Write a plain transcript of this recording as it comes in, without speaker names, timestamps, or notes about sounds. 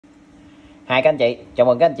Hai các anh chị, chào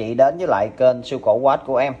mừng các anh chị đến với lại kênh siêu cổ quát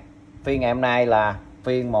của em. Phiên ngày hôm nay là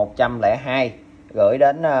phiên 102, gửi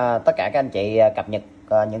đến tất cả các anh chị cập nhật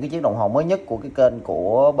những cái chiếc đồng hồ mới nhất của cái kênh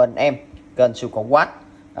của bên em, kênh siêu cổ quát.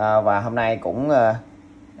 Và hôm nay cũng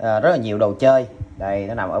rất là nhiều đồ chơi. Đây,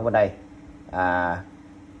 nó nằm ở bên đây.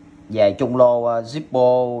 Về trung lô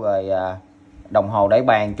Zippo, rồi đồng hồ đẩy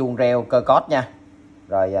bàn, chuông reo, cơ cót nha.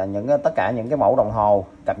 Rồi tất cả những cái mẫu đồng hồ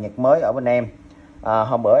cập nhật mới ở bên em.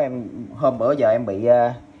 Hôm bữa giờ em bị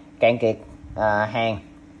cạn kiệt hàng,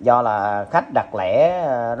 do là khách đặt lẻ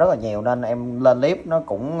rất là nhiều nên em lên clip nó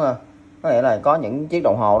cũng có nghĩa là có những chiếc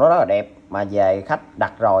đồng hồ nó rất là đẹp mà về khách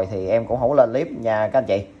đặt rồi thì em cũng không lên clip nha các anh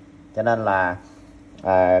chị. Cho nên là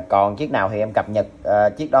còn chiếc nào thì em cập nhật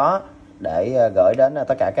chiếc đó để gửi đến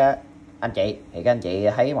tất cả các anh chị. Thì các anh chị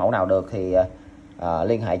thấy mẫu nào được thì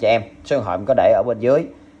liên hệ cho em, số điện thoại em có để ở bên dưới.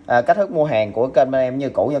 Cách thức mua hàng của kênh bên em như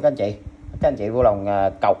cũ nha các anh chị. Các anh chị vui lòng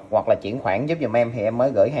cọc hoặc là chuyển khoản giúp giùm em thì em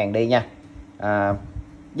mới gửi hàng đi nha.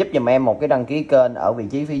 Giúp giùm em một cái đăng ký kênh ở vị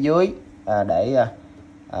trí phía dưới để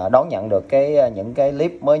đón nhận được những cái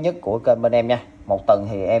clip mới nhất của kênh bên em nha. Một tuần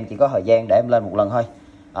thì em chỉ có thời gian để em lên một lần thôi.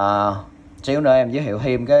 Xíu nữa em giới thiệu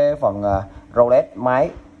thêm cái phần Rolex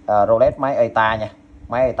máy ETA nha,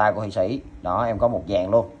 máy ETA của Thụy Sĩ đó, em có một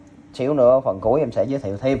dàn luôn. Xíu nữa phần cuối em sẽ giới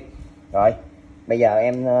thiệu thêm. Rồi bây giờ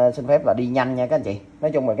em xin phép là đi nhanh nha các anh chị.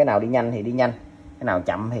 Nói chung là cái nào đi nhanh thì đi nhanh, cái nào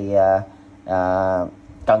chậm thì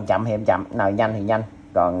cần chậm thì em chậm, nào nhanh thì nhanh.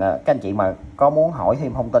 Còn các anh chị mà có muốn hỏi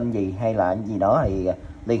thêm thông tin gì hay là gì nữa thì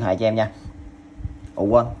liên hệ cho em nha.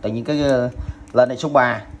 Quên, tự nhiên cái lên đây số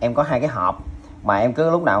 3 em có hai cái hộp mà em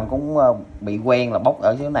cứ lúc nào cũng bị quen là bóc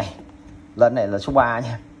ở dưới này. Lên này là số 3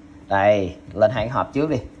 nha. Đây, lên hai cái hộp trước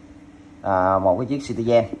đi. Một cái chiếc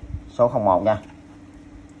Citizen số 01 nha.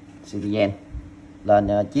 Citizen. Lên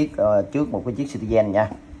chiếc trước một cái chiếc Citizen nha.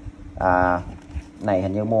 Này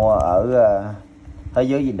hình như mua ở thế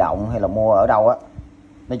giới di động hay là mua ở đâu á.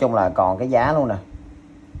 Nói chung là còn cái giá luôn nè.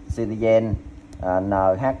 Citizen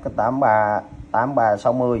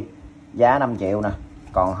NH8360 giá 5 triệu nè.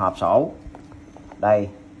 Còn hộp sổ. Đây.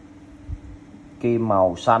 Kim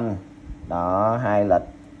màu xanh. Đó, 2 lịch.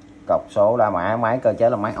 Cọc số la mã, máy cơ chế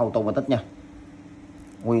là máy automatic nha.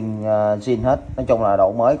 Nguyên zin hết. Nói chung là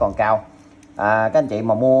độ mới còn cao. Các anh chị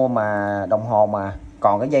mà mua mà đồng hồ mà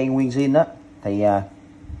còn cái dây nguyên zin á thì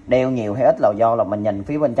đeo nhiều hay ít là do là mình nhìn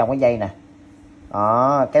phía bên trong cái dây nè.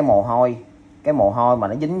 Đó, cái mồ hôi mà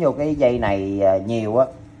nó dính vô cái dây này nhiều á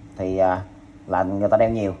thì là người ta đeo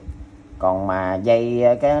nhiều. Còn mà dây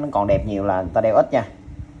cái nó còn đẹp nhiều là người ta đeo ít nha.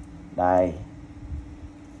 Đây.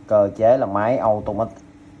 Cơ chế là máy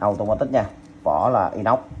automatic nha. Vỏ là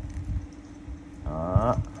inox.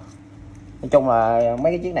 Đó. Nói chung là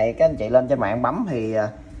mấy cái chiếc này các anh chị lên trên mạng bấm thì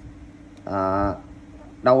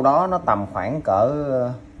đâu đó nó tầm khoảng cỡ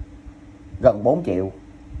gần 4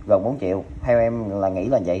 triệu theo em là nghĩ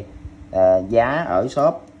là vậy. Giá ở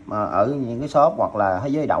shop ở những cái shop hoặc là thế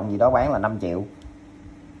giới động gì đó bán là 5 triệu.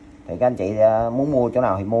 Thì các anh chị muốn mua chỗ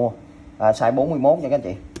nào thì mua. Size 41 nha các anh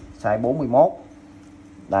chị, size 41.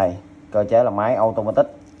 Đây, cơ chế là máy automatic,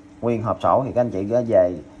 nguyên hộp sổ thì các anh chị có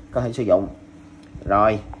về có thể sử dụng.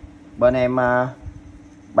 Rồi bên em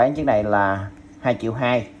bán chiếc này là 2,2 triệu,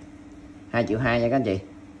 2,2 triệu nha các anh chị.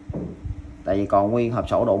 Tại vì còn nguyên hộp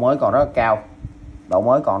sổ, độ mới còn rất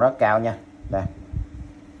cao, nha. Đây,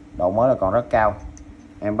 độ mới là còn rất cao.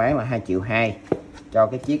 Em bán là 2,2 triệu cho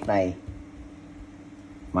cái chiếc này,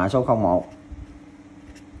 mã số 01,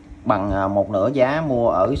 bằng một nửa giá mua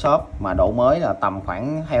ở shop, mà độ mới là tầm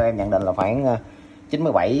khoảng, theo em nhận định là khoảng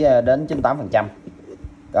 97 đến 98%.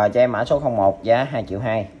 Rồi cho em mã số 01 giá 2,2 triệu.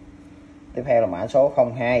 Tiếp theo là mã số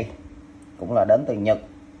 02, cũng là đến từ Nhật.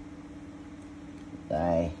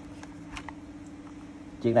 Đây,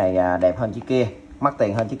 chiếc này đẹp hơn chiếc kia, mắc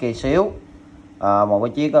tiền hơn chiếc kia xíu. Một cái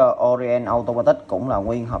chiếc Orient Automatic cũng là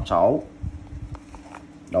nguyên hộp sổ.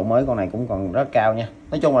 Độ mới con này cũng còn rất cao nha.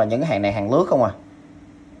 Nói chung là những cái hàng này hàng lướt không à.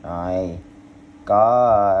 Rồi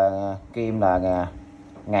có kim là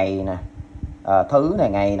ngày nè, thứ này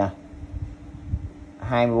ngày nè,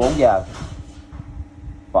 24 giờ.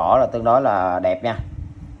 Vỏ là tương đối là đẹp nha.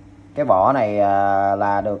 Cái vỏ này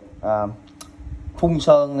là được phun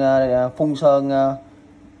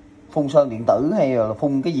sơn điện tử hay là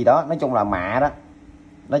phun cái gì đó, nói chung là mạ đó.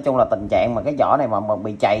 Nói chung là tình trạng mà cái vỏ này mà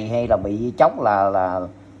bị chày hay là bị chóc là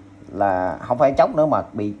không phải chóc nữa mà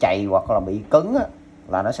bị chày hoặc là bị cứng á,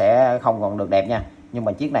 là nó sẽ không còn được đẹp nha. Nhưng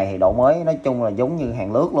mà chiếc này thì độ mới nói chung là giống như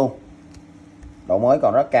hàng lướt luôn, độ mới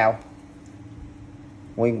còn rất cao,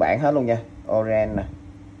 nguyên bản hết luôn nha. Orange nè,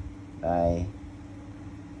 đây,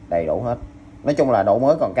 đầy đủ hết. Nói chung là độ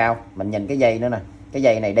mới còn cao. Mình nhìn cái dây nữa nè, cái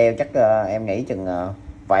dây này đeo chắc em nghĩ chừng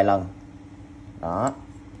vài lần Đó,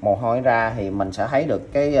 mồ hôi ra thì mình sẽ thấy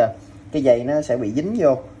được cái dây nó sẽ bị dính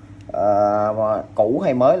vô. Cũ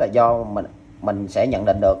hay mới là do mình sẽ nhận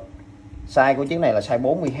định được. Size của chiếc này là size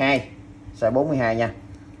 42, size 42 nha.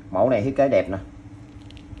 Mẫu này thiết kế đẹp nè,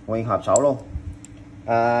 nguyên hộp sổ luôn.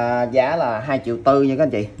 Giá là 2,4 triệu nha các anh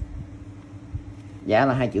chị, giá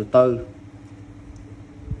là 2,4 triệu,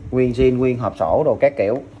 nguyên zin nguyên hộp sổ đồ các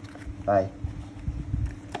kiểu. Đây,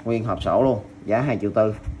 nguyên hộp sổ luôn, giá 2,4 triệu.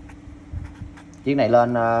 Chiếc này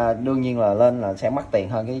lên đương nhiên là lên là sẽ mắc tiền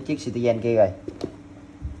hơn cái chiếc Citizen kia rồi.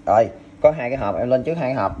 Rồi có hai cái hộp, em lên trước hai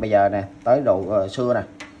cái hộp. Bây giờ nè tới đồ xưa nè,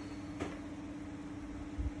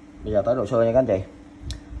 bây giờ tới đồ xưa nha các anh chị.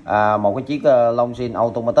 Một cái chiếc long zin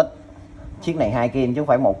automatic. Chiếc này 2 kim chứ không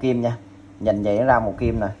phải 1 kim nha, nhìn vậy nó ra 1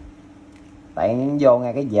 kim nè, tại vô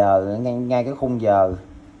ngay cái giờ, ngay cái khung giờ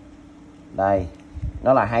đây,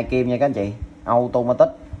 nó là 2 kim nha các anh chị, automatic,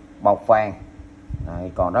 bọc vàng.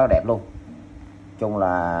 Đây, còn rất là đẹp luôn. Chung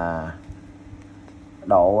là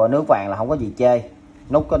độ nước vàng là không có gì chê.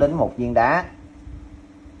 Nút có đính một viên đá,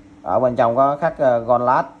 ở bên trong có khắc gold,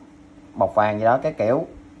 bọc vàng gì đó cái kiểu.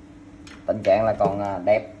 Tình trạng là còn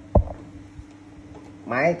đẹp.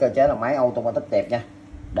 Máy cơ chế là máy automatic đẹp nha.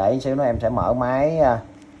 Để xíu nữa em sẽ mở máy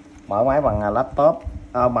bằng laptop,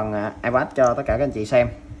 bằng iPad cho tất cả các anh chị xem.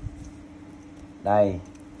 Đây,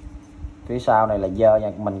 phía sau này là dơ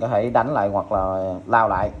nha, mình có thể đánh lại hoặc là lao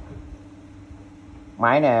lại.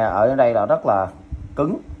 Máy này ở đây là rất là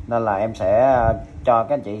cứng nên là em sẽ cho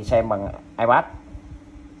các anh chị xem bằng iPad.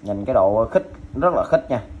 Nhìn cái độ khít rất là khít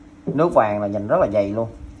nha, nước vàng là nhìn rất là dày luôn.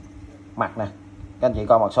 Mặt nè các anh chị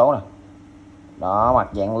coi mặt số nè, đó, mặt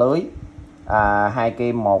dạng lưới, 2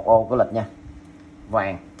 kim 1 ô của lịch nha,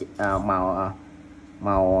 vàng,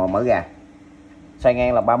 màu mỡ gà. Size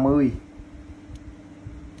ngang là 30,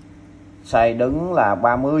 size đứng là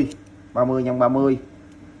 30 x 30.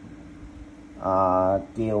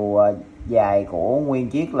 Chiều dài của nguyên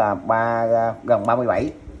chiếc là gần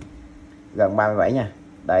 37 nha.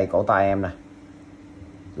 Đây cổ tay em nè,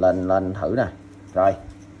 lên thử nè. Rồi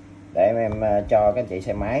để em cho các anh chị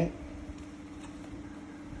xem máy.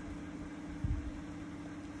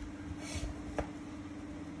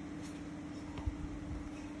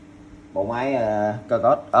 Bộ máy cơ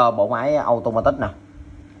cốt, bộ máy automatic nè,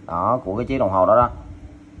 đó, của cái chiếc đồng hồ đó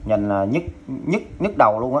nhìn nhức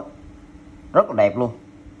đầu luôn á, rất là đẹp luôn.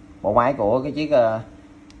 Bộ máy của cái chiếc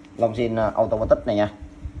long zin automatic này nha.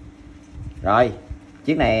 Rồi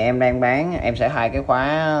chiếc này em đang bán, em sẽ hai cái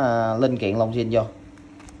khóa linh kiện long zin vô.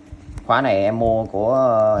 Khóa này em mua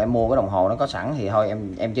cái đồng hồ nó có sẵn thì thôi,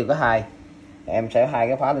 em chưa có hai, em sẽ hai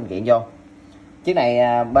cái khóa linh kiện vô. Chiếc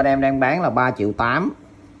này bên em đang bán là 3,8 triệu,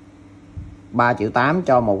 3,8 triệu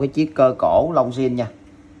cho một cái chiếc cơ cổ long zin nha,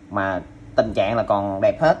 mà tình trạng là còn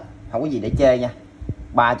đẹp hết, không có gì để chê nha.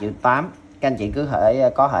 3,8 triệu, các anh chị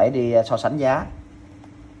có thể đi so sánh giá,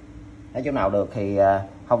 thấy chỗ nào được thì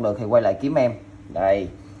không được thì quay lại kiếm em. Đây,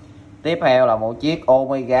 tiếp theo là một chiếc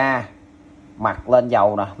Omega, mặt lên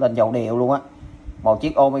dầu nè, lên dầu đều luôn á. Một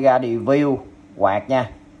chiếc Omega review quạt nha.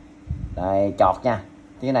 Đây, chọt nha,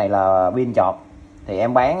 cái này là pin chọt, thì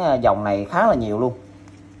em bán dòng này khá là nhiều luôn.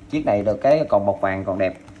 Chiếc này được cái còn bọc vàng còn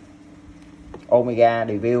đẹp. Omega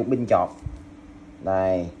review pin chọt.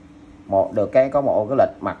 Đây, được cái có một cái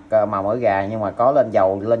lịch mặt màu mỡ gà nhưng mà có lên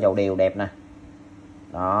dầu đều đẹp nè.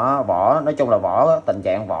 Đó, vỏ nói chung là vỏ, tình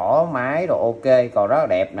trạng vỏ máy rồi ok, còn rất là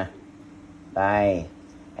đẹp nè. Đây,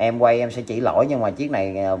 em quay em sẽ chỉ lỗi nhưng mà chiếc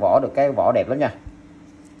này vỏ được cái vỏ đẹp lắm nha,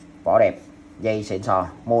 vỏ đẹp, dây xịn sò,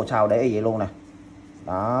 mua sao để ý vậy luôn nè.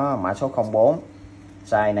 Đó, mã số 04,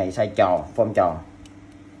 size này size tròn, form tròn.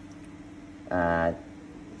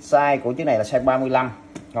 Size của chiếc này là size 35,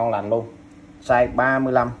 ngon lành luôn, size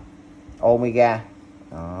 35 Omega.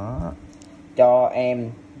 Đó, cho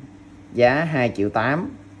em giá 2,8 triệu,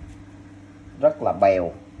 rất là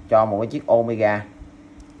bèo cho một cái chiếc Omega.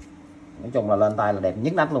 Nói chung là lên tay là đẹp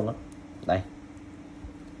nhất nách luôn đó. Đây,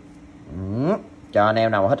 cho anh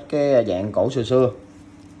em nào thích cái dạng cổ xưa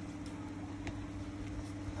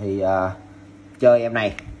thì chơi em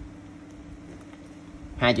này.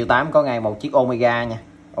 2,8 triệu có ngay một chiếc Omega nha,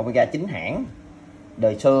 Omega chính hãng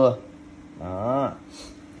đời xưa. Đó,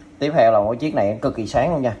 tiếp theo là một chiếc này cực kỳ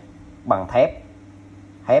sáng luôn nha, bằng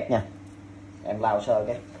thép nha. Em lau sơ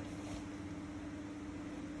cái,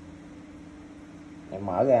 em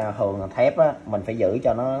mở ra, thường là thép á mình phải giữ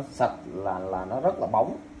cho nó sạch, là nó rất là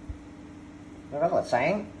bóng, nó rất là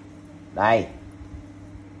sáng. Đây,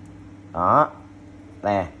 đó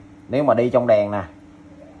nè, nếu mà đi trong đèn nè,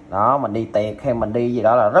 đó, mình đi tiệc hay mình đi gì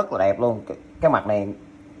đó là rất là đẹp luôn. Cái mặt này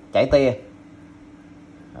chảy tia.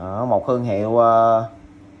 Đó, một thương hiệu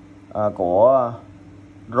của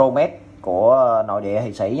Romet, của nội địa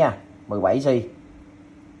Thụy Sĩ nha, 17 g.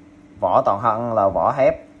 Vỏ toàn thân là vỏ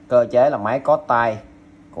thép, cơ chế là máy có tay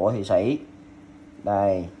của Thụy Sĩ.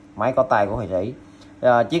 Đây, máy có tay của Thụy Sĩ.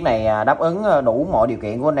 Chiếc này đáp ứng đủ mọi điều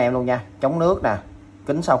kiện của anh em luôn nha. Chống nước nè,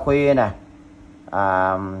 kính sao khuya nè,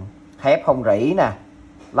 thép không rỉ nè,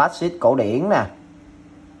 lát xít cổ điển nè,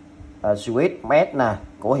 Swiss made nè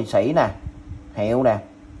của Thụy Sĩ nè, hiệu nè.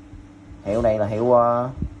 Hiệu này là hiệu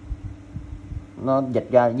nó dịch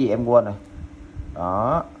ra cái gì em quên rồi.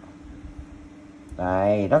 Đó.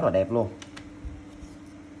 Đây, rất là đẹp luôn.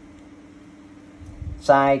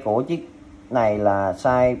 Size của chiếc này là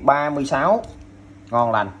size 36,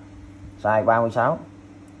 ngon lành. Size 36.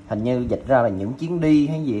 Hình như dịch ra là những chuyến đi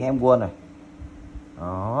hay gì em quên rồi.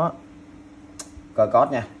 Đó. Cơ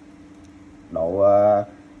cốt nha.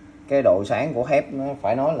 Cái độ sáng của thép nó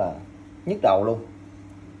phải nói là nhức đầu luôn.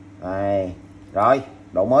 Đây. Rồi,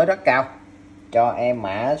 độ mới rất cao. Cho em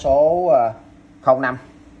mã số 05.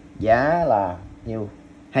 Giá là nhiêu?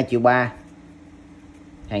 2,3 triệu.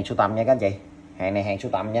 Hàng sưu tầm nha các anh chị. Hàng này hàng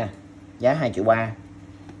sưu tầm nha. Giá 2,3 triệu.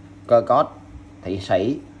 Cơ cốt Thụy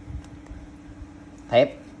Sĩ. Thép,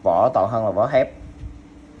 vỏ toàn thân là vỏ thép.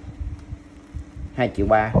 2,3 triệu.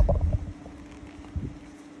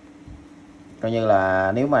 Coi như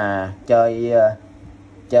là nếu mà chơi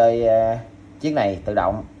chiếc này tự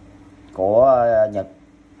động của Nhật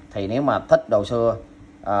thì nếu mà thích đồ xưa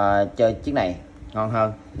chơi chiếc này ngon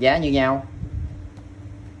hơn. Giá như nhau.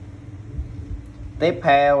 Tiếp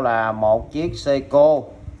theo là một chiếc Seiko.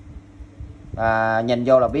 Nhìn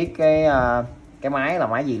vô là biết cái máy là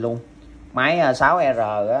máy gì luôn. Máy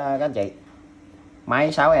 6R á các anh chị.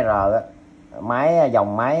 Máy 6R á.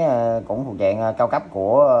 Dòng máy cũng thuộc dạng cao cấp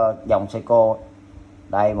của dòng Seiko.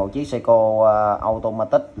 Đây, một chiếc Seiko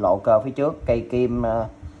automatic, lộ cơ phía trước, cây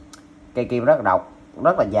kim rất là độc,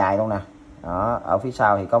 rất là dài luôn nè. Đó, ở phía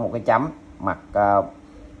sau thì có một cái chấm mặt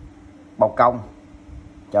bao công,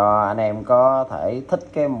 cho anh em có thể thích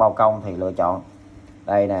cái bao công thì lựa chọn.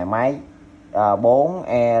 Đây nè, máy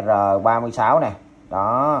 4R36 nè.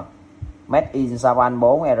 Đó, Made in Japan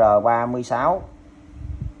 4R36.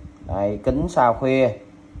 Đây, kính sao khuya,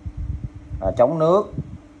 chống nước,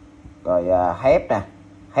 rồi thép nè,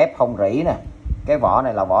 thép không rỉ nè. Cái vỏ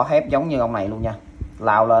này là vỏ thép giống như ông này luôn nha.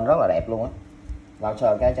 Lao lên rất là đẹp luôn á. Lao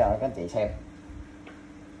sơ cái cho các anh chị xem.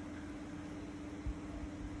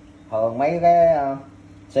 Thường mấy cái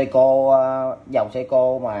Seiko, dòng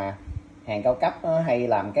Seiko mà hàng cao cấp hay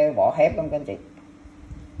làm cái vỏ thép lắm các anh chị.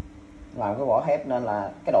 Làm cái vỏ thép nên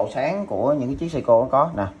là cái độ sáng của những cái chiếc Seiko nó có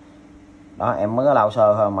nè. Đó, em mới có lau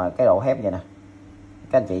sơ thôi mà cái độ thép vậy nè.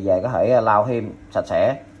 Các anh chị về có thể lau thêm sạch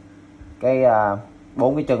sẽ. Cái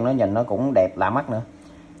 4 cái chân nó nhìn nó cũng đẹp lạ mắt nữa.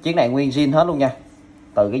 Chiếc này nguyên zin hết luôn nha.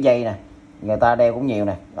 Từ cái dây nè, người ta đeo cũng nhiều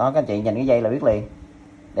nè. Đó, các anh chị nhìn cái dây là biết liền.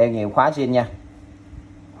 Đeo nhiều khóa zin nha.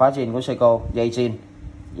 Khóa zin của Seiko, dây zin.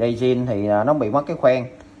 Dây zin thì nó bị mất cái khoen.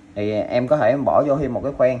 Thì em có thể em bỏ vô thêm một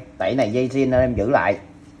cái khoen. Tại này dây zin nên em giữ lại.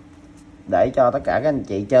 Để cho tất cả các anh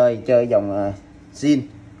chị chơi dòng zin.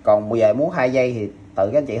 Còn bây giờ muốn 2 dây thì tự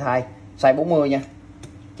các anh chị thay. Size 40 nha.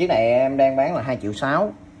 Chiếc này em đang bán là 2,6 triệu.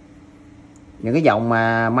 Những cái dòng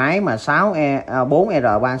mà máy mà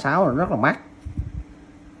 4R36 rất là mắc.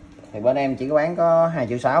 Thì bên em chỉ có bán có 2,6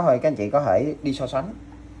 triệu thôi. Các anh chị có thể đi so sánh.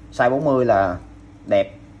 Size 40 là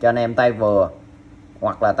đẹp cho anh em tay vừa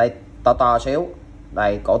hoặc là tay to xíu.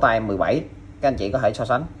 Đây, cổ tay em 17. Các anh chị có thể so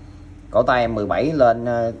sánh. Cổ tay em 17 lên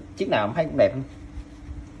chiếc nào em thấy cũng đẹp.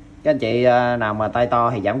 Các anh chị nào mà tay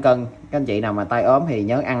to thì giảm cân. Các anh chị nào mà tay ốm thì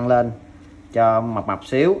nhớ ăn lên cho mập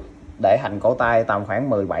xíu. Để thành cổ tay tầm khoảng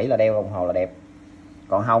 17 là đeo đồng hồ là đẹp.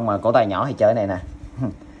 Còn không mà cổ tay nhỏ thì chơi này nè.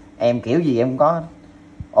 Em kiểu gì em cũng có.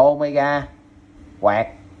 Omega, quạt,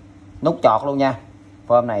 nút chọt luôn nha.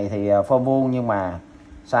 Phơm này thì phơm vuông nhưng mà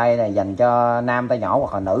size này dành cho nam tay nhỏ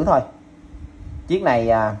hoặc là nữ thôi. Chiếc này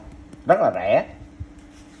rất là rẻ.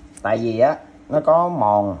 Tại vì á nó có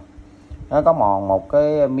mòn một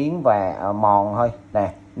cái miếng vàng mòn thôi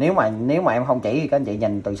nè. Nếu mà em không chỉ thì các anh chị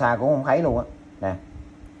nhìn từ xa cũng không thấy luôn á nè.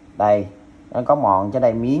 Đây nó có mòn trên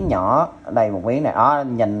đây miếng nhỏ, ở đây một miếng này. Đó,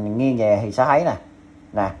 nhìn nghiêng về thì sẽ thấy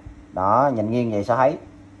nè. Đó, nhìn nghiêng về sẽ thấy.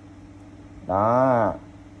 Đó,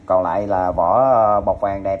 còn lại là vỏ bọc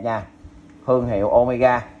vàng đẹp nha. Thương hiệu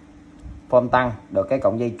Omega. Phơm tăng, được cái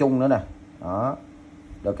cọng dây chung nữa nè. Đó,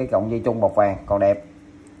 được cái cọng dây chung bọc vàng còn đẹp.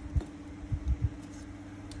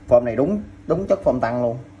 Phơm này đúng chất phơm tăng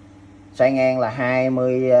luôn. Size ngang là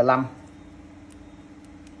 25,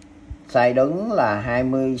 size đứng là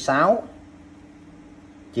 26,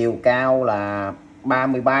 chiều cao là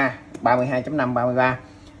 33, 32.5, 33.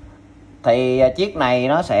 Thì chiếc này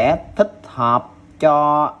nó sẽ thích hợp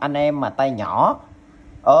cho anh em mà tay nhỏ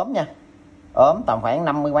ốm nha. ốm tầm khoảng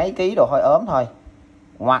 50 mấy ký đồ thôi, ốm thôi,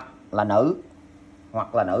 hoặc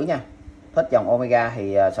là nữ nha, thích dòng Omega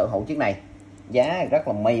thì sở hữu chiếc này, giá rất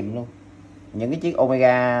là mềm luôn. Những cái chiếc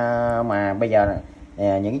Omega mà bây giờ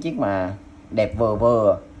những cái chiếc mà đẹp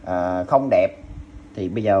vừa không đẹp thì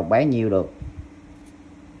bây giờ bán nhiêu được,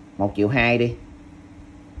 1,2 triệu đi,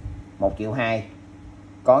 1,2 triệu,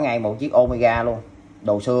 có ngay một chiếc Omega luôn,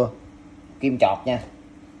 đồ xưa, kim chọt nha,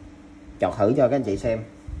 chọt thử cho các anh chị xem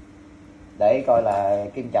để coi là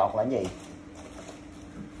kim chọt là cái gì.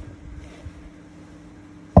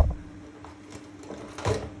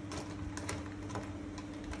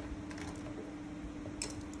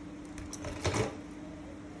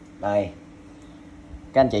 Đây,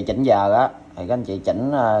 các anh chị chỉnh giờ á thì các anh chị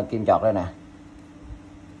chỉnh kim chọt đây nè,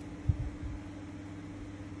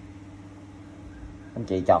 anh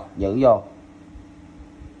chị chọt giữ vô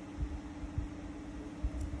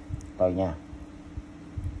rồi nha,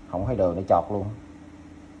 không thấy đường để chọt luôn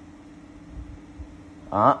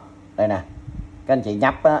đó. Đây nè, các anh chị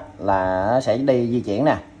nhấp á, là nó sẽ đi di chuyển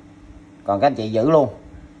nè, còn các anh chị giữ luôn,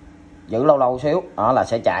 giữ lâu lâu xíu đó là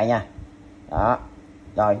sẽ chạy nha đó.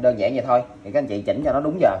 Rồi đơn giản vậy thôi, thì các anh chị chỉnh cho nó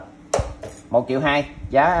đúng giờ. 1,2 triệu,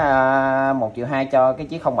 giá 1,2 triệu cho cái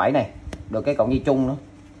chiếc 07 này, được cái cộng dây chung nữa,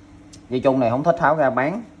 dây chung này không thích tháo ra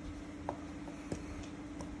bán.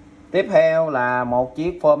 Tiếp theo là một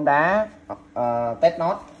chiếc phơm đá test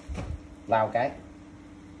nốt, vào cái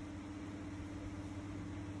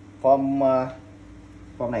phơm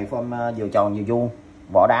này phơm vừa tròn vừa vuông,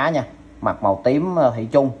 vỏ đá nha, mặt màu tím thủy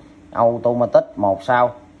chung, automatic 1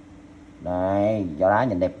 sao. Đây, vỏ đá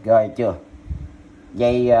nhìn đẹp ghê chưa.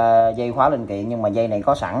 Dây khóa linh kiện nhưng mà dây này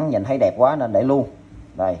có sẵn, nhìn thấy đẹp quá nên để luôn.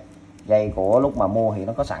 Đây, dây của lúc mà mua thì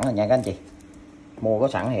nó có sẵn rồi nha các anh chị, mua có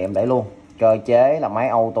sẵn thì em để luôn. Cơ chế là máy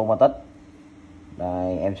automatic.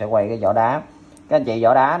 Đây, em sẽ quay cái vỏ đá các anh chị.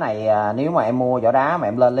 Vỏ đá này nếu mà em mua vỏ đá mà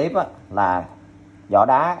em lên clip á, là vỏ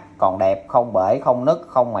đá còn đẹp, không bể, không nứt,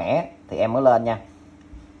 không mẻ thì em mới lên nha.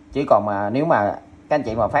 Chứ còn mà nếu mà các anh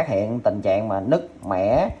chị mà phát hiện tình trạng mà nứt,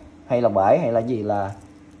 mẻ hay là bể hay là gì là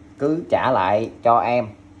cứ trả lại cho em,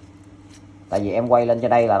 tại vì em quay lên cho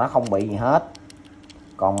đây là nó không bị gì hết.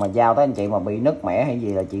 Còn mà giao tới anh chị mà bị nứt mẻ hay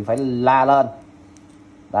gì là chị phải la lên.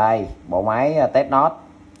 Đây, bộ máy test nốt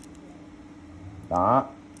đó,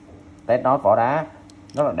 test nốt vỏ đá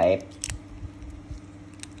rất là đẹp,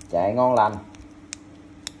 chạy ngon lành.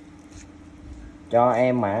 Cho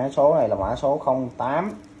em mã số này là mã số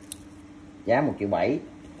 08, giá 1,7 triệu,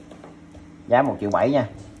 giá 1,7 triệu nha,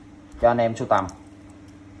 cho anh em sưu tầm.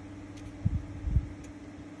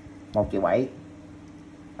 1,7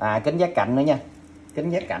 triệu. Kính giác cạnh nữa nha, kính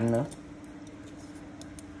giác cạnh nữa.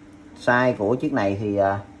 Size của chiếc này thì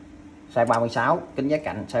size 36, kính giác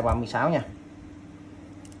cạnh size 36 nha.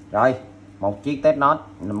 Rồi, một chiếc test nốt.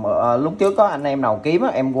 Lúc trước có anh em nào kiếm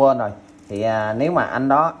em quên rồi, thì nếu mà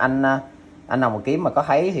anh nào mà kiếm mà có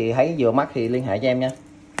thấy thì thấy vừa mắt thì liên hệ cho em nha.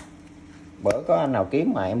 Bữa có anh nào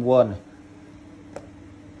kiếm mà em quên.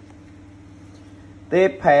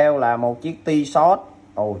 Tiếp theo là một chiếc T-shot.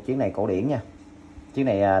 Chiếc này cổ điển nha, chiếc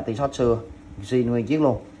này T-shot xưa, zin nguyên chiếc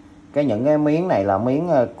luôn. Những cái miếng này là miếng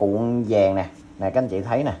cuộn vàng nè, các anh chị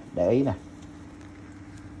thấy nè, để ý nè,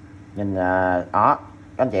 nhìn đó,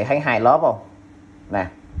 các anh chị thấy 2 lớp không nè,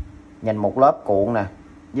 nhìn một lớp cuộn nè,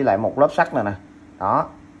 với lại một lớp sắt nè đó,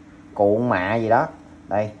 cuộn mạ gì đó.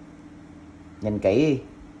 Đây, nhìn kỹ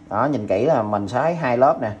đó, nhìn kỹ là mình sẽ thấy 2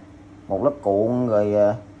 lớp nè, một lớp cuộn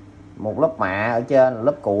rồi một lớp mạ ở trên,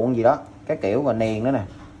 lớp cuộn gì đó cái kiểu, và niền nữa nè,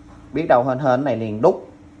 biết đâu hên này niền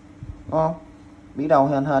đúc đúng không, biết đâu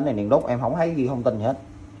hên này niền đúc, em không thấy ghi thông tin gì hết.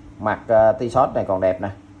 Mặt T-shot này còn đẹp nè,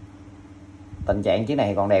 tình trạng chiếc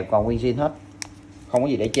này còn đẹp, còn nguyên zin hết, không có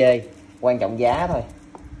gì để chê, quan trọng giá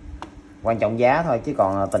thôi, chứ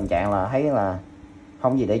còn tình trạng là thấy là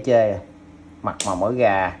không gì để chê. Mặt màu mỡ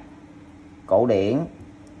gà, cổ điển,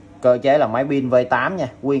 cơ chế là máy pin V8 nha,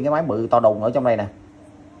 nguyên cái máy bự to đùng ở trong đây nè,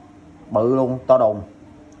 bự luôn, to đùng,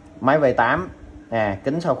 máy V8 nè,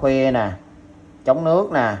 kính sao khuya nè, chống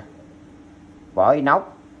nước nè, vỏ inox,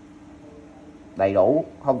 đầy đủ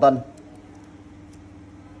thông tin.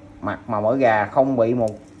 Mặt màu mỡ gà, không bị một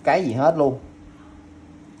cái gì hết luôn,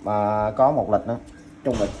 mà có một lịch nữa,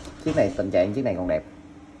 trung lịch. Chiếc này tình trạng chiếc này còn đẹp.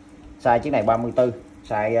 Size chiếc này 34,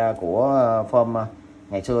 size của phơm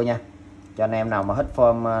ngày xưa nha. Cho anh em nào mà thích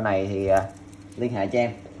phơm này thì liên hệ cho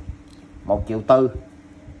em. 1,4 triệu,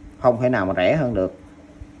 không thể nào mà rẻ hơn được,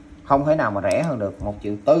 1,4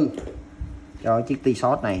 triệu cho chiếc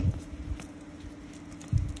T-shot này.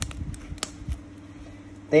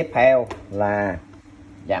 Tiếp theo là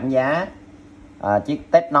giảm giá.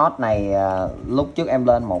 Chiếc test nốt này lúc trước em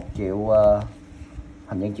lên 1 triệu,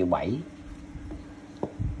 hình như 1,7 triệu,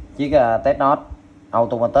 chiếc test nốt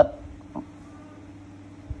automatic,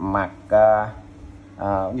 mặt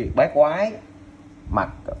gì bát quái, mặt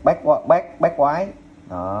bát quái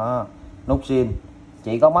đó, nút zin.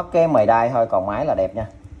 Chỉ có mất cái mề đai thôi, còn máy là đẹp nha,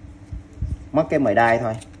 mất cái mề đai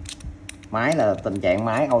thôi, máy là tình trạng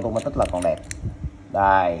máy automatic là còn đẹp.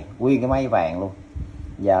 Đây nguyên cái máy vàng luôn.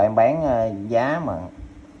 Giờ em bán giá mà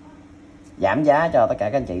giảm giá cho tất cả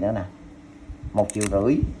các anh chị nữa nè, 1,5 triệu.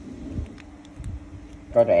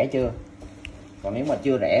 Coi rẻ chưa? Còn nếu mà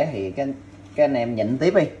chưa rẻ thì cái anh em nhịn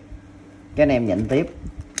tiếp đi, cái anh em nhịn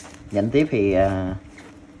tiếp thì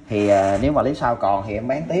nếu mà clip sau còn thì em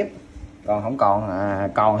bán tiếp, còn không còn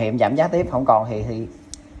còn thì em giảm giá tiếp, không còn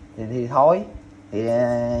thì thôi. Thì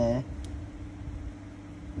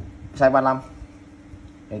size 35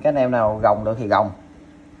 thì các anh em nào gồng được thì gồng.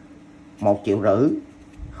 1,5 triệu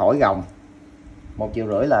khỏi gồng, 1,5 triệu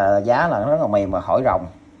là giá là rất là mềm mà khỏi rồng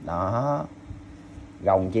đó.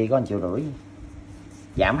 Gồng chi có 1,5 triệu,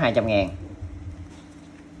 giảm 200.000.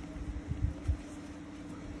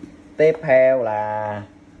 Tiếp theo là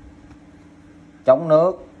chống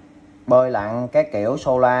nước, bơi lặn các kiểu,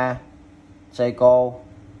 solar, Seiko,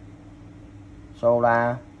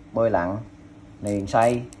 solar, bơi lặn, niền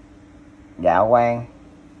xay, dạ quang,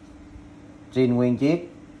 zin nguyên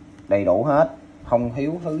chiếc, đầy đủ hết, không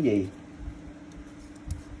thiếu thứ gì.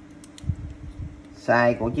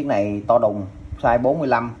 Size của chiếc này to đùng, size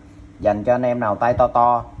 45, dành cho anh em nào tay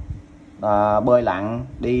to bơi lặn,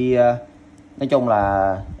 đi nói chung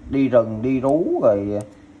là đi rừng, đi rú, rồi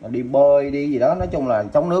đi bơi, đi gì đó, nói chung là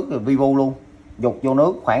chống nước rồi vi vu luôn, dục vô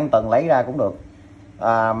nước khoảng tuần lấy ra cũng được.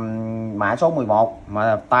 Mã số 11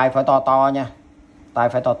 mà tay phải to nha, tay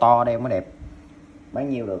phải to đeo mới đẹp. Bán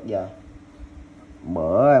nhiêu được giờ?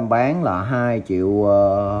 Bữa em bán là 2,6 triệu,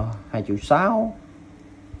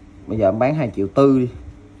 bây giờ em bán 2,4 triệu đi.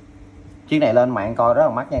 Chiếc này lên mạng coi rất là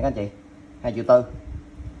mắc nha các anh chị, 2,4 triệu.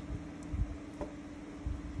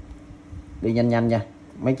 Đi nhanh nha,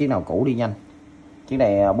 mấy chiếc nào cũ đi nhanh. Chiếc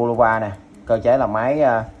này Boulevard nè, cơ chế là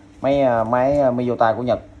máy Miyota của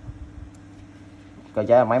Nhật, cơ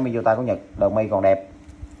chế là máy Miyota của Nhật, đờn mi còn đẹp.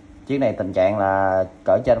 Chiếc này tình trạng là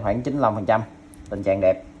cỡ trên khoảng 95%, tình trạng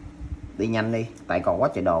đẹp. Đi nhanh đi, tại còn quá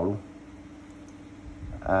trời đồ luôn.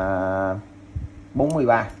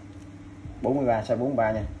 43 size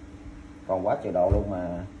 43 nha, còn quá trời đồ luôn mà.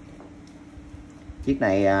 Chiếc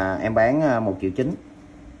này em bán 1,9 triệu,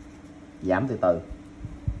 giảm từ từ.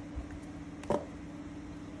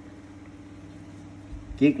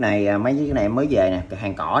 Chiếc này mấy chiếc này em mới về nè,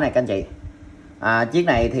 hàng cỏ này các anh chị. Chiếc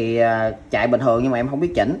này thì chạy bình thường nhưng mà em không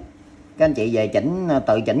biết chỉnh, các anh chị về chỉnh,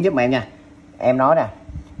 tự chỉnh giúp em nha. Em nói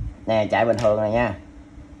nè, chạy bình thường này nha,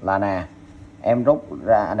 là nè em rút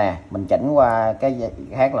ra nè, mình chỉnh qua cái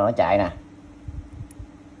khác là nó chạy nè,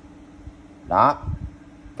 đó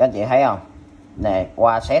các anh chị thấy không nè,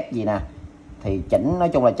 qua set gì nè thì chỉnh, nói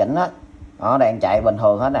chung là chỉnh á, nó đang chạy bình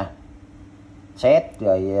thường hết nè, set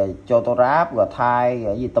rồi chotograph rồi thai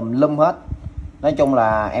rồi gì tùm lum hết. Nói chung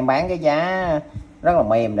là em bán cái giá rất là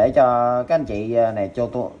mềm để cho các anh chị này,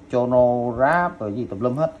 chonograph rồi gì tùm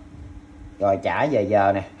lum hết. Rồi trả về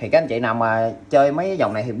giờ nè, thì các anh chị nào mà chơi mấy cái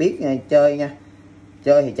dòng này thì biết chơi nha,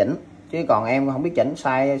 chơi thì chỉnh, chứ còn em không biết chỉnh,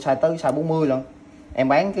 sai tới size 40 luôn. Em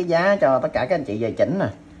bán cái giá cho tất cả các anh chị về chỉnh nè,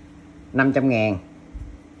 500.000.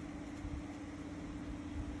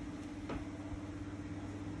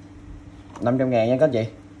 nha các anh chị.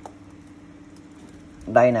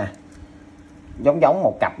 Đây nè, giống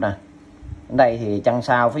một cặp nè. Ở đây thì chân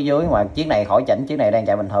sau phía dưới, mà chiếc này khỏi chỉnh, chiếc này đang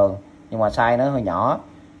chạy bình thường nhưng mà size nó hơi nhỏ.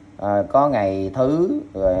 Có ngày thứ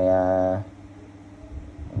rồi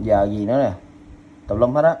giờ gì nữa nè, tùm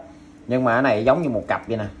lum hết á. Nhưng mà cái này giống như một cặp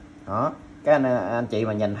vậy nè, đó các anh chị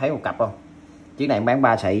mà nhìn thấy một cặp không. Chiếc này em bán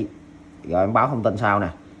 3 xị, rồi em báo thông tin sau nè,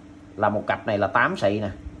 là một cặp này là 8 xị nè,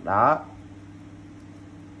 đó.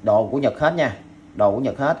 Đồ của Nhật hết nha, đồ của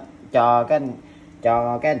Nhật hết. Cho các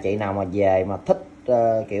anh chị nào mà về mà thích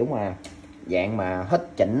kiểu mà dạng mà thích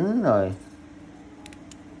chỉnh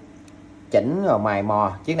rồi mài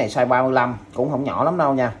mò. Chiếc này size 35 cũng không nhỏ lắm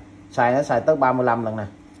đâu nha, size nó size tới 35 lần nè.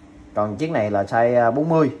 Còn chiếc này là size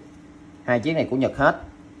 40. Hai chiếc này của Nhật hết.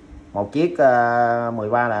 Một chiếc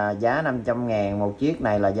 13 là giá 500.000, một chiếc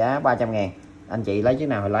này là giá 300.000. Anh chị lấy chiếc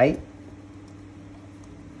nào thì lấy.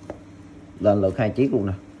 Lên lượt hai chiếc luôn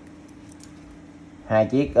nè, hai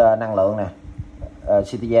chiếc năng lượng nè,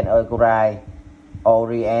 Citizen Ecorai,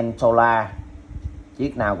 Orient Solar,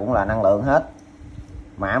 chiếc nào cũng là năng lượng hết,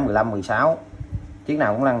 mã 15 16, chiếc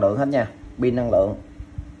nào cũng năng lượng hết nha, pin năng lượng.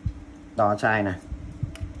 Đo size nè,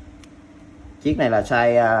 chiếc này là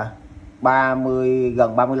size 30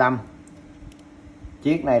 gần 35,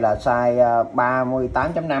 Chiếc này là size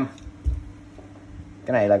 38.5.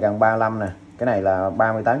 Cái này là gần 35 nè, cái này là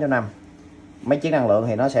 38.5. Mấy chiếc năng lượng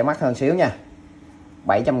thì nó sẽ mắc hơn xíu nha.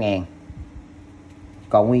 700.000.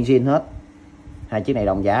 Còn nguyên zin hết. Hai chiếc này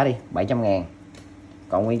đồng giá đi, 700.000.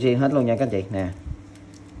 Còn nguyên zin hết luôn nha các anh chị nè.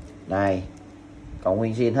 Đây. Còn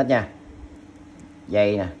nguyên zin hết nha.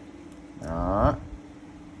 Dây nè. Đó.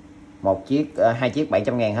 Hai chiếc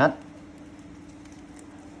 700.000 hết.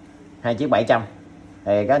 Hai chiếc 700.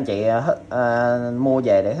 Thì các anh chị mua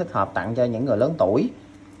về để thích hợp tặng cho những người lớn tuổi,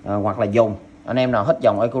 hoặc là dùng. Anh em nào thích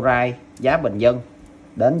dòng Eco-Ride giá bình dân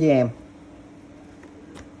đến với em.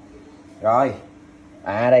 Rồi.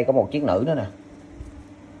 Đây có một chiếc nữ nữa nè.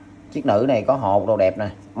 Chiếc nữ này có hộp đồ đẹp nè.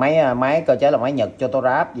 Máy cơ chế là máy Nhật cho tô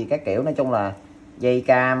ráp gì các kiểu, nói chung là dây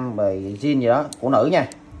cam rồi zin gì đó của nữ nha.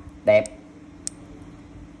 Đẹp.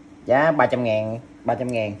 Giá 300.000,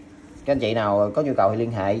 300.000. Các anh chị nào có nhu cầu thì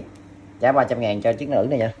liên hệ. Giá 300.000 cho chiếc nữ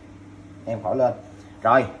này nha. Em khỏi lên.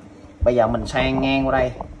 Rồi, bây giờ mình sang ngang qua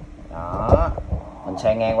đây. Đó. Mình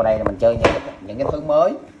sang ngang qua đây là mình chơi những cái thứ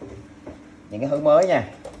mới. Những cái thứ mới nha.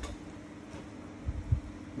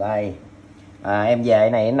 Đây. Em về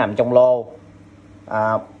này nó nằm trong lô.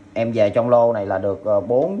 Em về trong lô này là được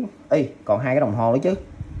 4. Còn 2 cái đồng hồ nữa chứ.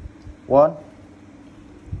 Quên.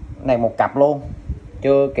 Cái này một cặp luôn.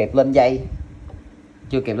 Chưa kịp lên dây.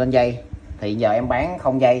 Chưa kịp lên dây. Thì giờ em bán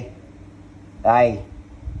không dây. Đây.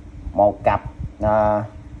 Một cặp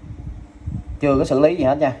chưa có xử lý gì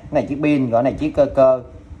hết nha. Cái này chiếc pin, gọi này chiếc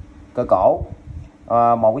cơ cổ.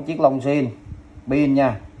 Một cái chiếc lông zin pin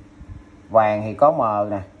nha. Vàng thì có mờ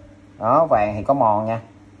nè. Đó, vàng thì có mòn nha.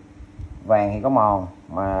 Vàng thì có mòn,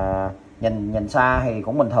 mà nhìn xa thì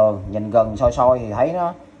cũng bình thường, nhìn gần soi thì thấy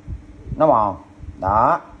nó mòn.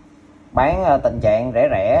 Đó. Bán tình trạng rẻ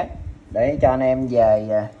rẻ để cho anh em về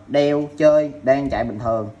đeo chơi, đang chạy bình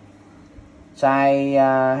thường. Size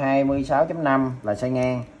 26.5 là size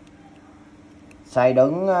ngang. Size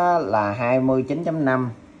đứng là 29.5.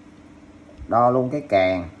 Đo luôn cái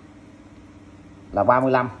càng là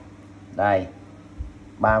 35. Đây.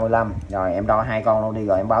 35. Rồi em đo 2 con luôn đi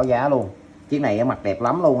rồi em báo giá luôn. Chiếc này mặt đẹp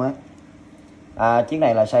lắm luôn á. Chiếc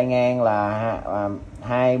này là size ngang là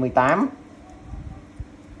 28.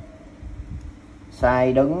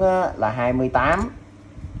 Size đứng là 28.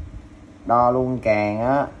 Đo luôn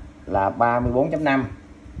càng là 34.5.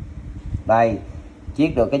 Đây.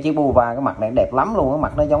 Chiếc được cái chiếc Buva, cái mặt này đẹp lắm luôn. Cái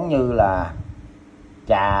mặt nó giống như là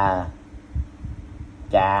trà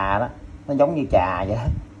đó. Nó giống như trà vậy đó.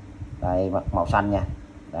 Đây, màu xanh nha.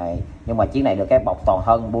 Đây, nhưng mà chiếc này được cái bọc toàn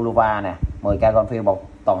thân Bulova nè, 10k con phiêu, bọc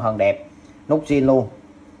toàn thân đẹp. Nút zin luôn.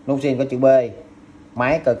 Nút zin có chữ B.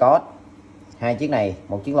 Máy cơ code. Hai chiếc này,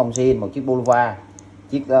 một chiếc lông zin, một chiếc Bulova.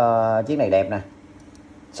 Chiếc này đẹp nè.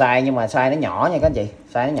 Size nhưng mà size nó nhỏ nha các anh chị.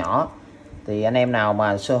 Size nó nhỏ. Thì anh em nào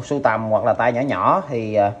mà sưu tầm hoặc là tay nhỏ nhỏ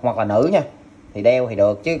thì hoặc là nữ nha, thì đeo thì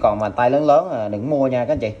được, chứ còn mà tay lớn lớn đừng mua nha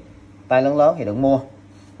các anh chị. Tay lớn lớn thì đừng mua.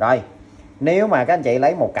 Rồi. Nếu mà các anh chị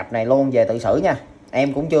lấy một cặp này luôn về tự xử nha.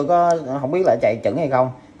 Em cũng chưa có, không biết là chạy chuẩn hay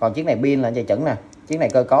không. Còn chiếc này pin là chạy chuẩn nè. Chiếc này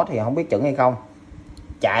cơ code thì không biết chuẩn hay không.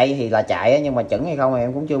 Chạy thì là chạy nhưng mà chuẩn hay không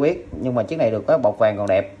em cũng chưa biết. Nhưng mà chiếc này được cái bọc vàng còn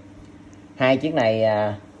đẹp. Hai chiếc này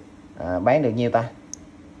bán được nhiêu ta?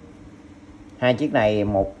 Hai chiếc này,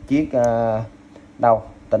 một chiếc đâu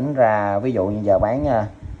tính ra ví dụ như giờ bán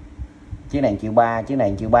chiếc này 1,3 triệu, chiếc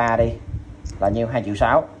này 1,3 triệu đi là nhiêu? 2,6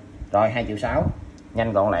 triệu. Rồi 2,6 triệu.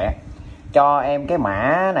 Nhanh gọn lẹ. Cho em cái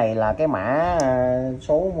mã này là cái mã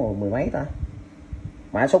số mười mấy ta,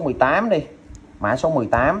 mã số 18 đi. Mã số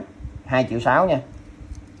 18 2,6 triệu nha.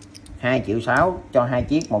 2,6 triệu cho hai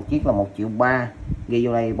chiếc. Một chiếc là 1,3 triệu. Ghi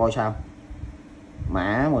vô đây boy sao.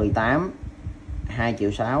 Mã 18 2,6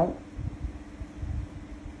 triệu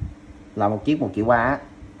là một chiếc 1,3 triệu.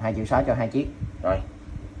 2,6 triệu cho hai chiếc. Rồi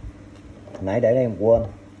nãy để đây em quên.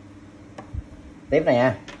 Tiếp này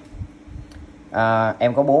nha.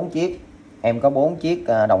 Em có 4 chiếc. Em có 4 chiếc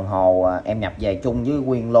đồng hồ em nhập về chung với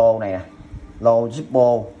nguyên lô này nè. Lô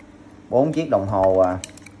Zippo. 4 chiếc đồng hồ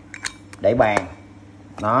để bàn.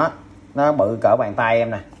 Nó bự cỡ bàn tay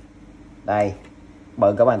em nè. Đây.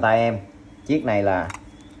 Bự cỡ bàn tay em. Chiếc này là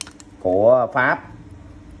của Pháp.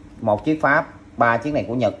 Một chiếc Pháp. 3 chiếc này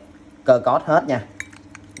của Nhật. Cơ code hết nha.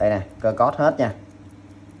 Đây nè. Cơ code hết nha.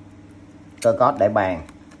 Cơ code để bàn.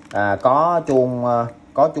 Có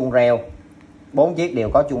chuông reo. 4 chiếc đều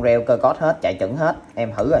có chuông reo, cơ code hết, chạy chuẩn hết.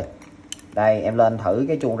 Em thử rồi. Đây em lên thử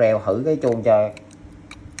cái chuông reo, thử cái chuông cho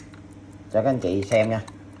các anh chị xem nha.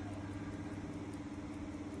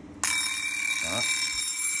 Đó.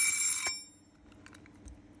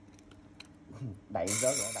 Đẩy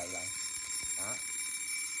rớt rồi, đẩy lại. Đó.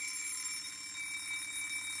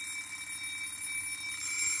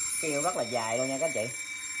 kêu rất là dài luôn nha các anh chị.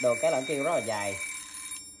 Được cái là kêu rất là dài.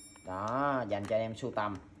 Đó, dành cho em sưu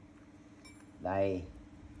tầm. Đây,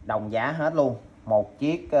 đồng giá hết luôn. Một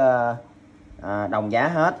chiếc đồng giá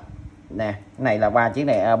hết. Nè, cái này là ba chiếc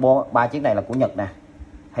này, ba chiếc này là của Nhật nè.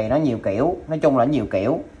 Thì nó nhiều kiểu, nói chung là nhiều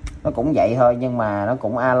kiểu. Nó cũng vậy thôi, nhưng mà nó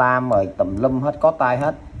cũng alarm rồi tùm lum hết, có tay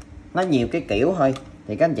hết. Nó nhiều cái kiểu thôi.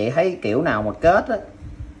 Thì các anh chị thấy kiểu nào mà kết á,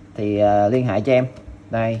 thì liên hệ cho em.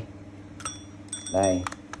 Đây. Đây.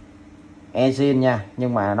 Ezin nha,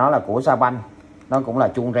 nhưng mà nó là của Japan. Nó cũng là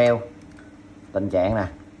chuông reo. Tình trạng nè.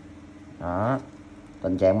 Đó.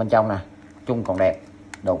 Tình trạng bên trong nè. Chung còn đẹp.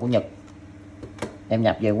 Đồ của Nhật. Em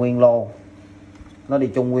nhập về nguyên lô. Nó đi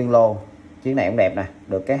chung nguyên lô. Chiếc này cũng đẹp nè.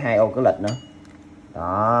 Được cái 2 ô cửa lịch nữa.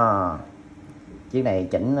 Đó. Chiếc này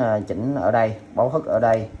chỉnh ở đây. Báo thức ở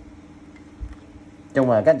đây.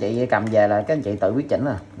 Chung là các anh chị cầm về là các anh chị tự biết chỉnh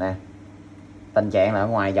nè. Tình trạng là ở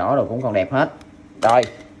ngoài vỏ rồi cũng còn đẹp hết. Rồi.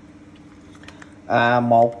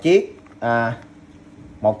 Một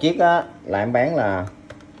chiếc á, là em bán là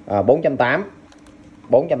 480.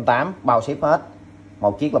 480 bao ship hết.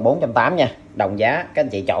 Một chiếc là 480 nha. Đồng giá, các anh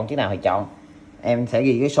chị chọn chiếc nào thì chọn. Em sẽ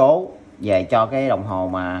ghi cái số về cho cái đồng hồ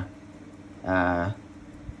mà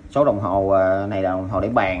số đồng hồ này là đồng hồ để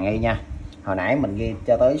bàn đi nha. Hồi nãy mình ghi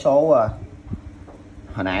cho tới số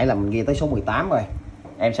hồi nãy là mình ghi tới số 18 rồi.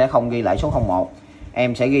 Em sẽ không ghi lại số 01.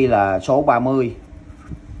 Em sẽ ghi là số 30.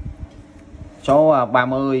 Số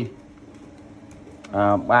 30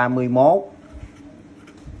 31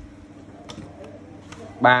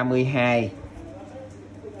 32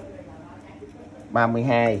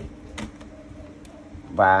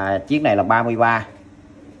 và chiếc này là 33.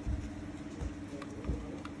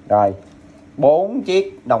 Rồi 4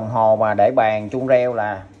 chiếc đồng hồ mà để bàn chuông reo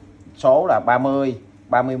là số là 30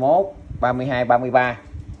 31 32 33.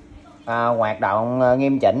 Hoạt động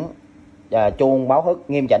nghiêm chỉnh, chuông báo thức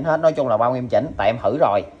nghiêm chỉnh hết. Nói chung là bao nghiêm chỉnh, tại em thử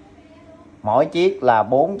rồi. Mỗi chiếc là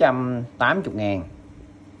 480.000.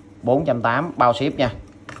 480 bao ship nha.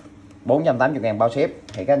 480.000 bao ship.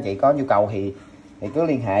 Thì các anh chị có nhu cầu thì cứ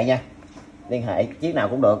liên hệ nha. Liên hệ chiếc nào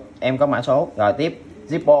cũng được, em có mã số. Rồi tiếp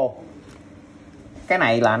Zippo. Cái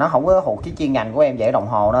này là nó không có thuộc cái chuyên ngành của em về đồng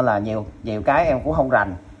hồ, nên là nhiều cái em cũng không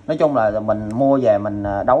rành. Nói chung là mình mua về mình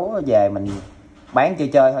đấu về mình bán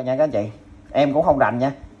chơi thôi nha các anh chị. Em cũng không rành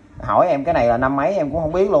nha. Hỏi em cái này là năm mấy em cũng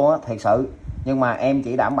không biết luôn á, thiệt sự. Nhưng mà em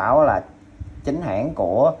chỉ đảm bảo là chính hãng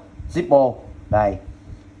của Zippo. Đây.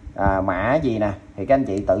 Mã gì nè thì các anh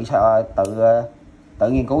chị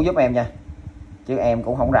tự nghiên cứu giúp em nha. Chứ em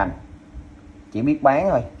cũng không rành. Chỉ biết bán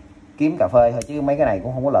thôi, kiếm cà phê thôi, chứ mấy cái này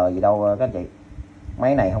cũng không có lời gì đâu các anh chị.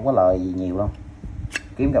 Mấy này không có lời gì nhiều đâu,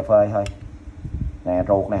 kiếm cà phê thôi. Nè,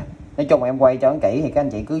 ruột nè. Nói chung em quay cho kỹ thì các anh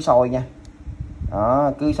chị cứ soi nha.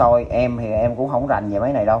 Đó, cứ soi. Em thì em cũng không rành về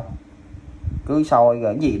mấy này đâu. Cứ soi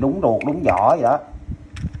rồi cái gì đúng ruột đúng vỏ gì đó.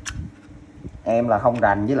 Em là không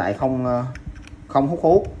rành, với lại không hút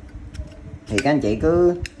thuốc. Thì các anh chị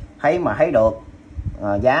cứ thấy mà thấy được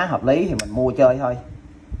giá hợp lý thì mình mua chơi thôi.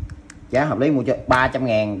 Giá hợp lý mua chơi.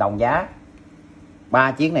 300.000 đồng giá.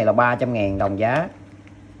 3 chiếc này là 300.000 đồng giá.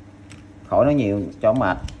 Khỏi nói nhiều cho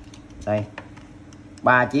mệt. Đây.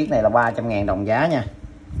 3 chiếc này là 300.000 đồng giá nha.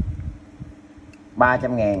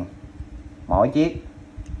 300.000 mỗi chiếc,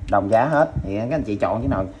 đồng giá hết. Thì các anh chị chọn chiếc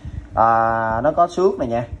nào. Nó có xước này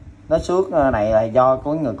nha. Nó xước này là do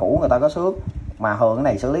có người cũ người ta có xước. Mà thường cái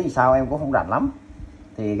này xử lý thì sao em cũng không rành lắm.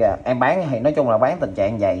 Thì em bán thì nói chung là bán tình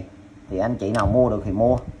trạng vậy. Thì anh chị nào mua được thì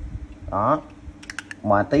mua. Đó.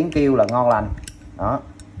 Mà tiếng kêu là ngon lành. Đó.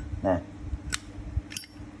 Nè.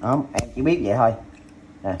 Đó, em chỉ biết vậy thôi.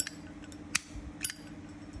 Nè.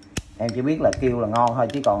 Em chỉ biết là kêu là ngon thôi,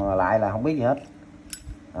 chứ còn lại là không biết gì hết.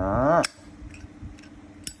 Đó.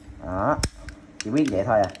 Đó. Chỉ biết vậy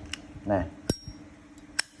thôi à. Nè.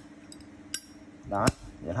 Đó,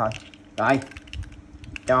 vậy thôi. Rồi.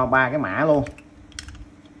 Cho 3 cái mã luôn.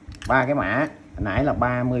 3 cái mã. Hồi nãy là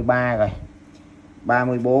 33 rồi.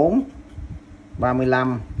 34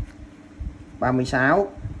 35 36.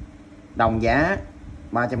 Đồng giá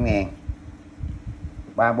 300.000.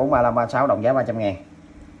 34 35 36 đồng giá 300.000.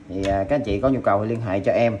 Thì các anh chị có nhu cầu thì liên hệ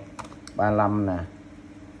cho em. 35 nè.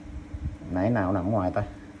 Nãy nào nằm ngoài ta.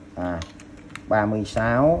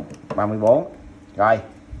 36 34. Rồi.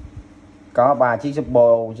 Có 3 chiếc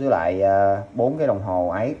Zippo với lại 4 cái đồng hồ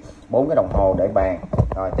ấy, 4 cái đồng hồ để bàn.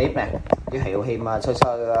 Rồi tiếp nè, giới thiệu thêm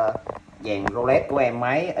sơ dàn Rolex của em,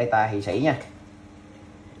 máy ETA Thụy Sĩ nha.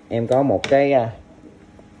 Em có một cái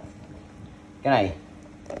này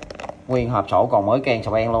nguyên hộp sổ còn mới can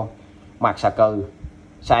sò ben luôn, mặt xà cừ,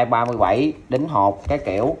 size 37, đính hộp cái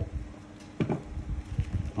kiểu.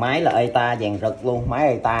 Máy là ETA dàn rực luôn, máy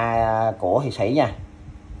ETA của Thụy Sĩ nha.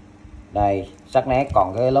 Đây, sắc nét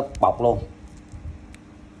còn cái lớp bọc luôn,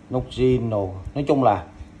 nút zin đồ. Nói chung là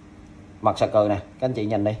mặt sờ cừ nè, các anh chị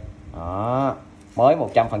nhìn đi. Đó, mới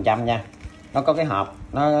 100% nha. Nó có cái hộp,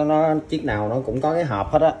 nó chiếc nào nó cũng có cái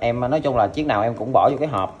hộp hết á. Em nói chung là chiếc nào em cũng bỏ vô cái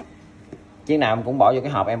hộp. Chiếc nào em cũng bỏ vô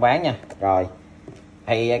cái hộp em bán nha. Rồi.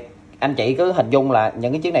 Thì anh chị cứ hình dung là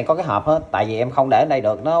những cái chiếc này có cái hộp hết, tại vì em không để ở đây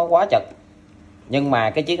được, nó quá chật. Nhưng mà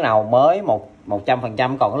cái chiếc nào mới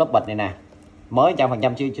 100% còn cái lớp bịch này nè, mới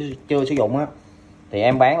 100% chưa sử dụng á, thì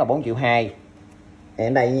em bán là 4,2 triệu. Ở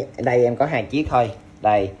đây em có 2 chiếc thôi.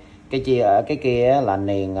 Đây, cái chia ở cái kia là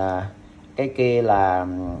niền, cái kia là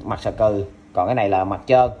mặt sờ cừ, còn cái này là mặt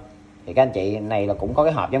trơn. Thì các anh chị này là cũng có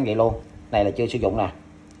cái hộp giống vậy luôn. Này là chưa sử dụng nè,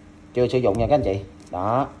 chưa sử dụng nha các anh chị.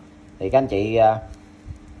 Đó, thì các anh chị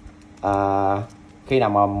khi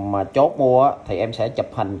nào mà chốt mua á, thì em sẽ chụp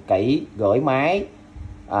hình kỹ, gửi máy,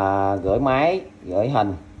 gửi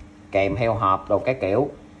hình kèm theo hộp đồ các kiểu.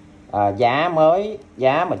 Giá mới,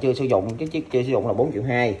 giá mà chưa sử dụng, cái chiếc chưa sử dụng là 4,2 triệu.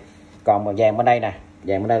 Còn mà vàng bên đây nè,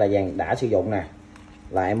 vàng bên đây là vàng đã sử dụng nè,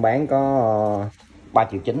 là em bán có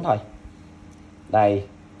 3,9 triệu thôi. Đây,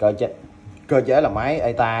 cơ chế là máy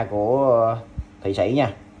ETA của Thụy Sĩ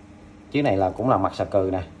nha. Chiếc này là cũng là mặt sờ cừ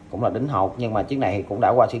nè, cũng là đính hột, nhưng mà chiếc này thì cũng đã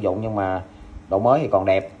qua sử dụng, nhưng mà độ mới thì còn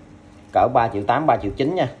đẹp. Cỡ 3,8 triệu, 3,9 triệu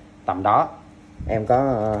nha, tầm đó.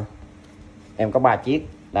 Em có 3 chiếc.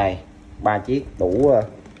 Đây, 3 chiếc đủ.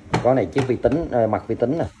 Có này chiếc vi tính, mặt vi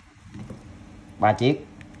tính nè, 3 chiếc,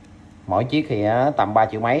 mỗi chiếc thì tầm 3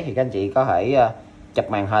 triệu mấy. Thì các anh chị có thể chụp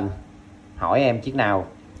màn hình hỏi em chiếc nào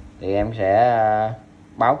thì em sẽ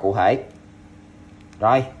báo cụ thể.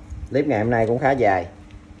 Rồi, clip ngày hôm nay cũng khá dài.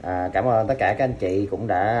 Cảm ơn tất cả các anh chị cũng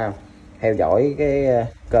đã theo dõi cái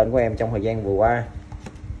kênh của em trong thời gian vừa qua,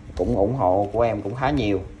 cũng ủng hộ của em cũng khá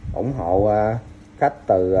nhiều, ủng hộ khách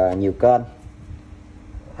từ nhiều kênh,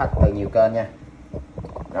 nha.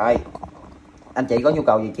 Rồi, anh chị có nhu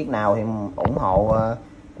cầu gì chiếc nào thì ủng hộ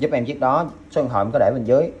giúp em chiếc đó. Số điện thoại em có để bên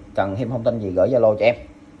dưới, cần thêm thông tin gì gửi Zalo cho em.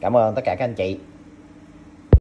 Cảm ơn tất cả các anh chị.